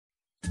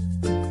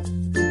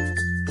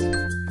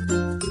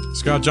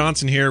Scott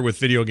Johnson here with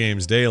Video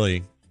Games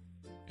Daily.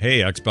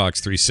 Hey,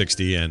 Xbox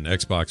 360 and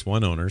Xbox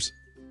One owners.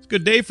 It's a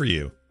good day for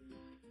you.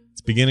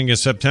 It's beginning of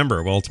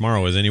September. Well,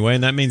 tomorrow is anyway,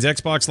 and that means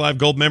Xbox Live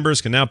Gold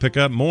members can now pick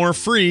up more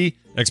free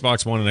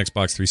Xbox One and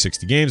Xbox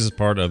 360 games as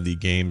part of the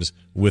Games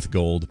with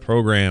Gold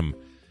program.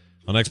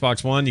 On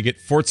Xbox One, you get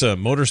Forza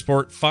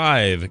Motorsport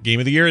 5 Game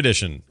of the Year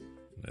Edition.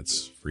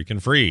 That's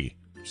freaking free,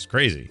 which is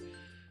crazy.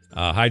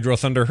 Hydro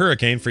Thunder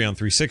Hurricane free on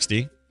 360.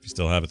 If you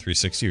still have a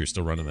 360, you're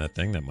still running that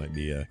thing, that might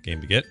be a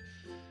game to get.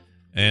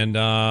 And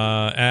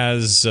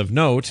as of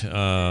note,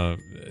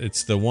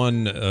 it's the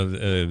one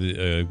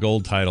of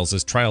gold titles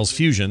is Trials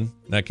Fusion.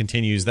 That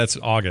continues. That's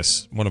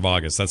August, 1 of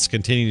August. That's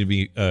continuing to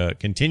be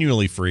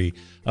continually free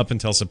up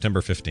until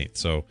September 15th.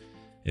 So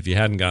if you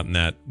hadn't gotten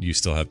that, you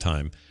still have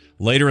time.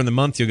 Later in the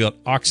month, you'll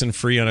get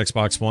Oxenfree on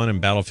Xbox One and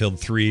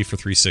Battlefield 3 for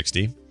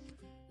 360.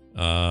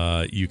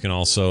 You can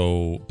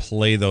also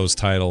play those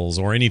titles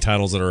or any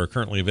titles that are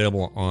currently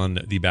available on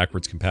the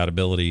backwards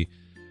compatibility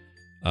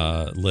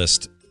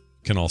list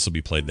can also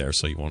be played there,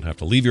 so you won't have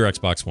to leave your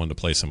Xbox One to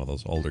play some of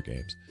those older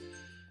games.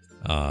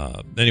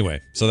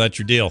 Anyway, so that's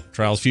your deal.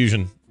 Trials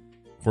Fusion,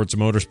 Forza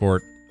Motorsport,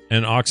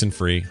 and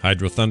Oxenfree,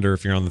 Hydro Thunder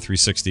if you're on the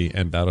 360,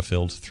 and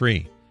Battlefield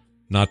 3.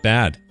 Not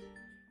bad.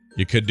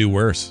 You could do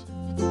worse.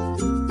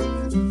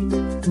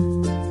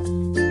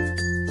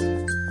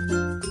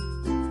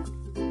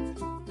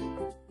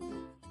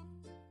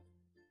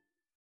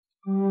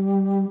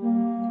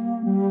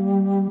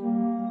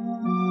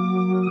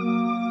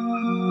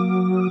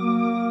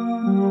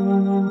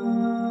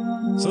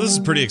 So this is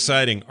pretty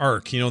exciting.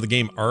 Ark, you know the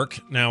game Ark,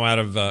 now out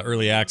of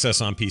early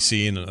access on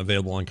PC and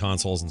available on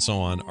consoles and so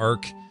on.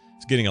 Ark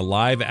is getting a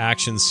live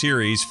action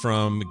series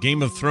from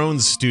Game of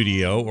Thrones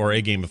studio, or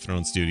a Game of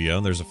Thrones studio.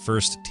 There's a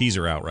first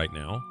teaser out right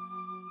now.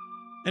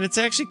 And it's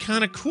actually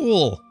kind of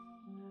cool.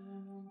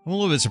 I'm a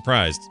little bit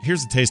surprised.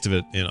 Here's a taste of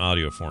it in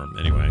audio form,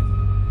 anyway.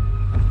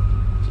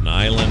 There's an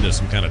island, there's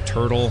some kind of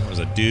turtle. There's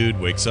a dude,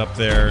 wakes up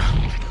there.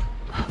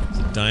 There's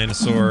a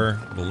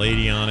dinosaur with a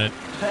lady on it.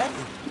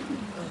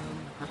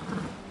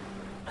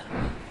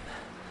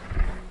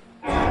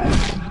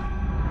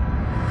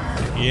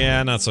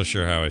 Yeah, not so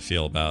sure how I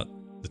feel about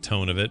the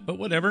tone of it, but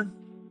whatever.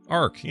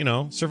 Ark, you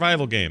know,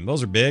 survival game.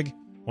 Those are big.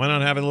 Why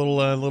not have a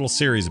little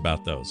series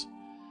about those?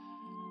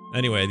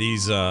 Anyway,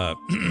 these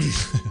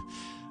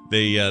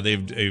they've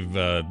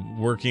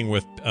working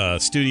with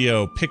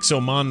studio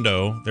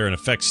Pixomondo. They're an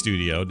effects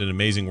studio. Did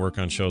amazing work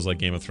on shows like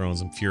Game of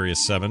Thrones and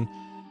Furious 7.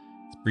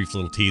 Brief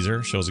little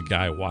teaser shows a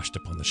guy washed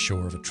up on the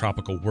shore of a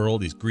tropical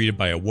world. He's greeted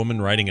by a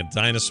woman riding a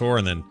dinosaur,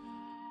 and then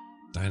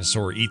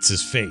dinosaur eats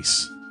his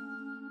face.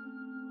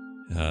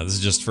 This is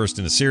just first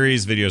in a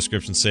series. Video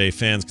descriptions say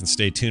fans can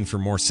stay tuned for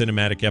more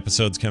cinematic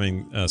episodes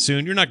coming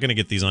soon. You're not going to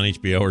get these on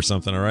HBO or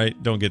something, all right?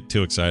 Don't get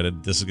too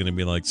excited. This is going to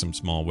be like some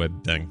small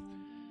web thing.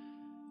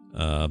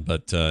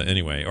 But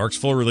anyway, Ark's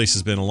full release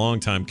has been a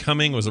long time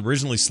coming. It was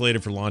originally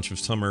slated for launch of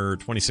summer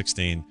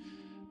 2016,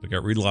 but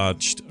got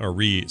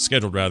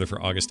rescheduled rather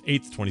for August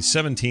 8th,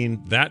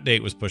 2017. That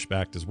date was pushed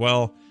back as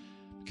well,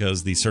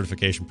 because the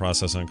certification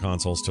process on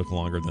consoles took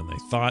longer than they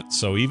thought.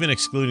 So even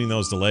excluding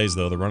those delays,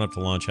 though, the run-up to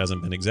launch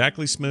hasn't been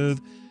exactly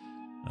smooth.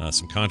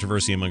 Some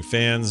controversy among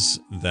fans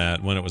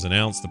that when it was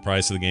announced, the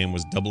price of the game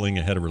was doubling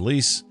ahead of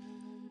release.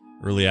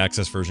 Early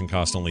access version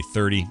cost only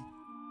 $30.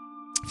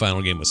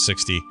 Final game was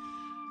 $60.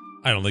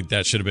 I don't think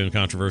that should have been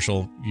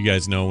controversial. You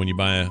guys know when you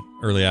buy an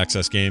early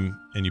access game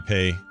and you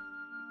pay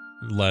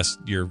less,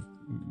 you're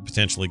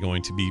potentially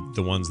going to be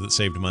the ones that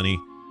saved money.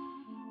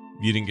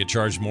 You didn't get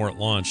charged more at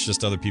launch,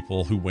 just other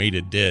people who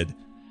waited did.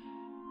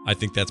 I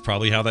think that's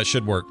probably how that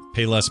should work.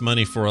 Pay less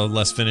money for a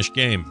less finished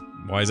game.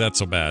 Why is that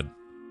so bad?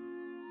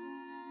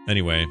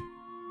 Anyway,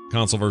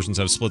 console versions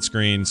have split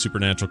screen,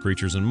 supernatural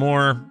creatures, and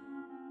more.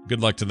 Good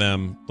luck to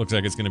them. Looks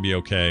like it's going to be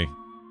okay.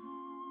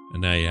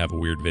 And now you have a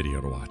weird video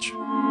to watch.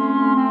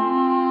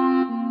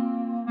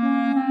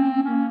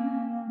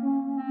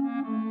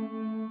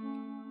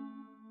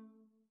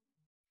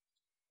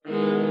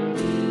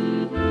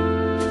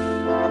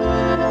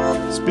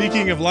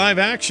 Speaking of live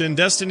action,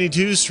 Destiny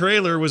 2's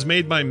trailer was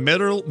made by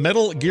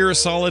Metal Gear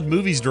Solid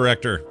Movies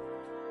director.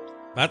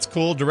 That's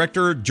cool.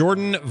 Director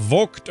Jordan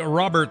Vogt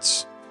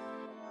Roberts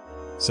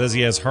says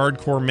he has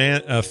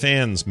hardcore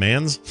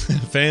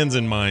fans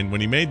in mind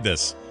when he made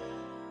this.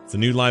 The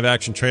new live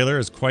action trailer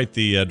is quite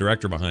the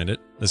director behind it.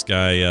 This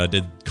guy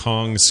did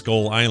Kong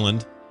Skull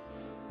Island,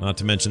 not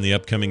to mention the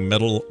upcoming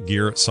Metal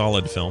Gear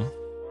Solid film.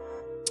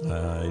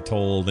 He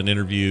told an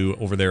interview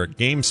over there at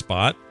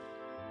GameSpot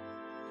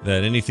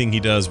that anything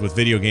he does with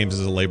video games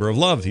is a labor of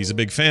love. He's a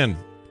big fan.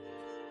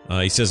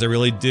 He says, it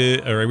really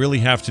did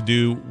have to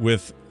do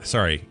with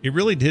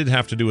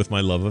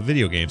my love of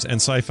video games and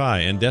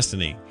sci-fi and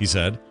Destiny, he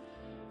said.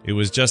 It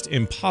was just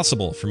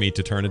impossible for me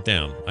to turn it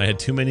down. I had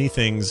too many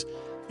things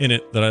in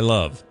it that I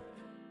love.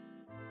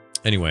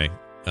 Anyway,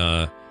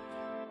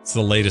 it's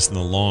the latest in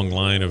the long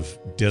line of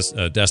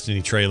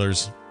Destiny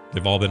trailers.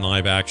 They've all been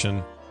live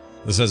action.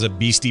 This has a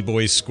Beastie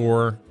Boys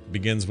score. It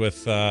begins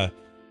with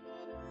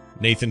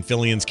Nathan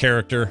Fillion's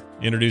character,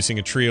 introducing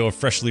a trio of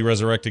freshly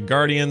resurrected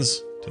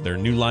guardians to their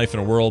new life in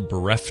a world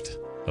bereft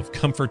of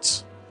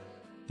comforts.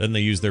 Then they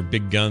use their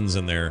big guns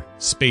and their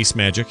space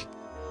magic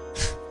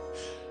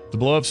to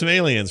blow up some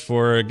aliens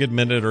for a good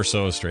minute or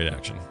so of straight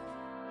action.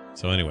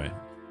 So anyway,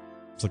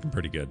 it's looking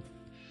pretty good.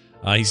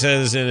 He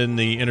says in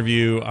the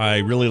interview, I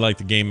really like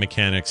the game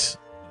mechanics.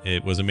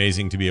 It was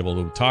amazing to be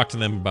able to talk to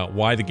them about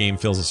why the game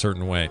feels a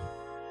certain way.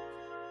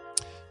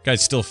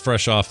 Guy's still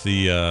fresh off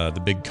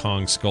the big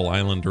Kong Skull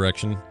Island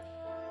direction,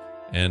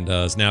 and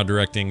is now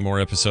directing more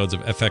episodes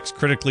of FX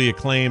critically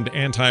acclaimed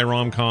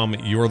anti-rom-com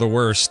You're the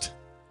Worst.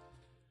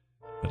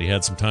 But he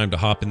had some time to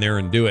hop in there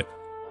and do it.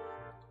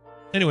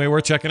 Anyway,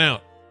 worth checking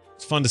out.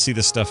 It's fun to see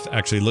this stuff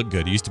actually look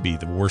good. It used to be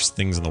the worst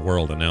things in the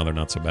world, and now they're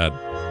not so bad.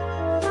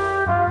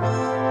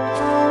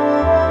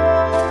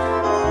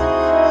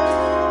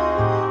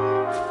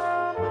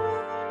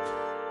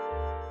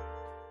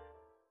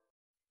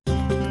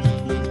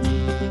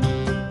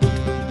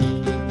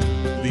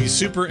 The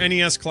Super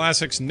NES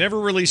Classics never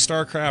released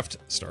Star Fox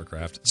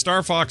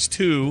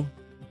 2,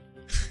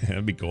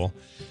 that'd be cool,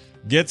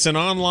 gets an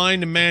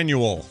online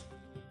manual.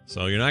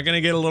 So you're not going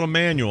to get a little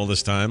manual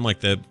this time like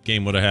that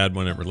game would have had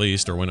when it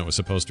released or when it was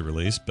supposed to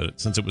release, but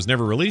since it was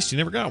never released, you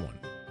never got one.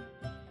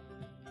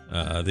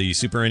 The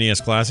Super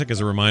NES Classic, as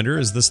a reminder,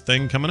 is this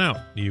thing coming out.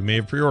 You may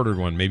have pre-ordered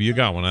one. Maybe you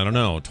got one. I don't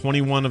know.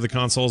 21 of the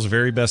console's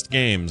very best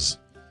games.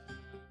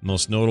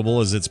 Most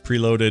notable is its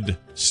preloaded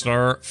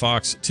Star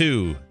Fox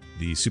 2,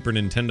 the Super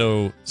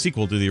Nintendo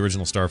sequel to the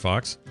original Star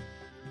Fox.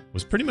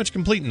 Was pretty much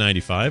complete in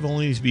 95,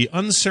 only to be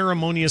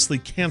unceremoniously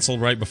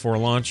canceled right before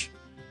launch.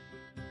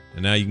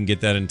 And now you can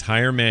get that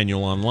entire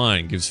manual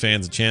online. Gives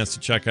fans a chance to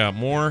check out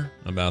more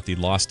about the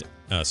lost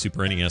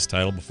Super NES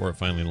title before it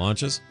finally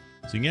launches.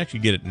 So you can actually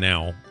get it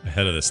now,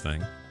 ahead of this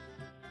thing.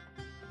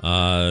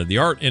 The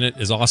art in it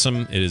is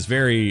awesome. It is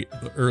very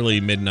early,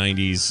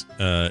 mid-90s.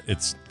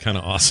 It's kind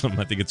of awesome.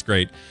 I think it's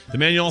great. The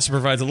manual also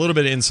provides a little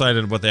bit of insight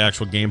into what the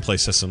actual gameplay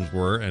systems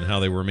were and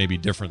how they were maybe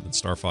different than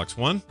Star Fox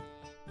 1.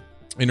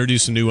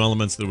 Introduce some new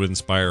elements that would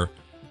inspire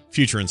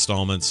future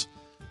installments.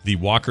 The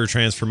Walker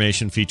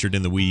transformation featured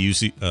in the Wii U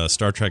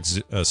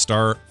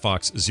Star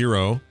Fox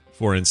Zero,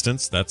 for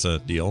instance. That's a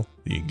deal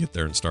that you can get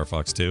there in Star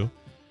Fox 2.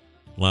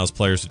 Allows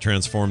players to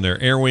transform their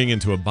air wing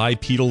into a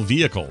bipedal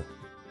vehicle.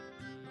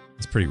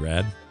 It's pretty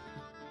rad.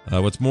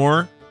 What's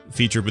more,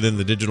 featured within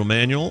the digital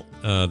manual,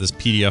 this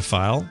PDF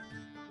file,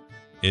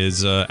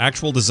 is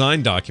actual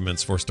design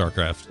documents for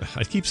StarCraft.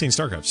 I keep saying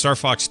StarCraft. Star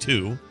Fox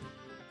 2.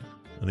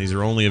 And these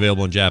are only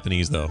available in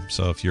Japanese, though.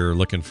 So if you're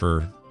looking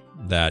for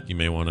that, you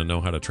may want to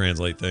know how to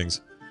translate things.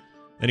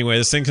 Anyway,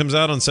 this thing comes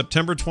out on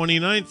September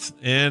 29th,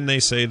 and they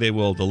say they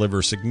will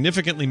deliver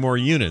significantly more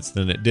units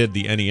than it did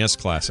the NES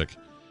Classic.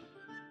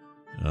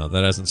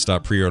 That hasn't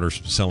stopped pre-orders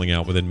from selling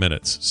out within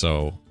minutes,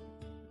 so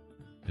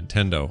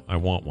Nintendo, I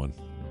want one.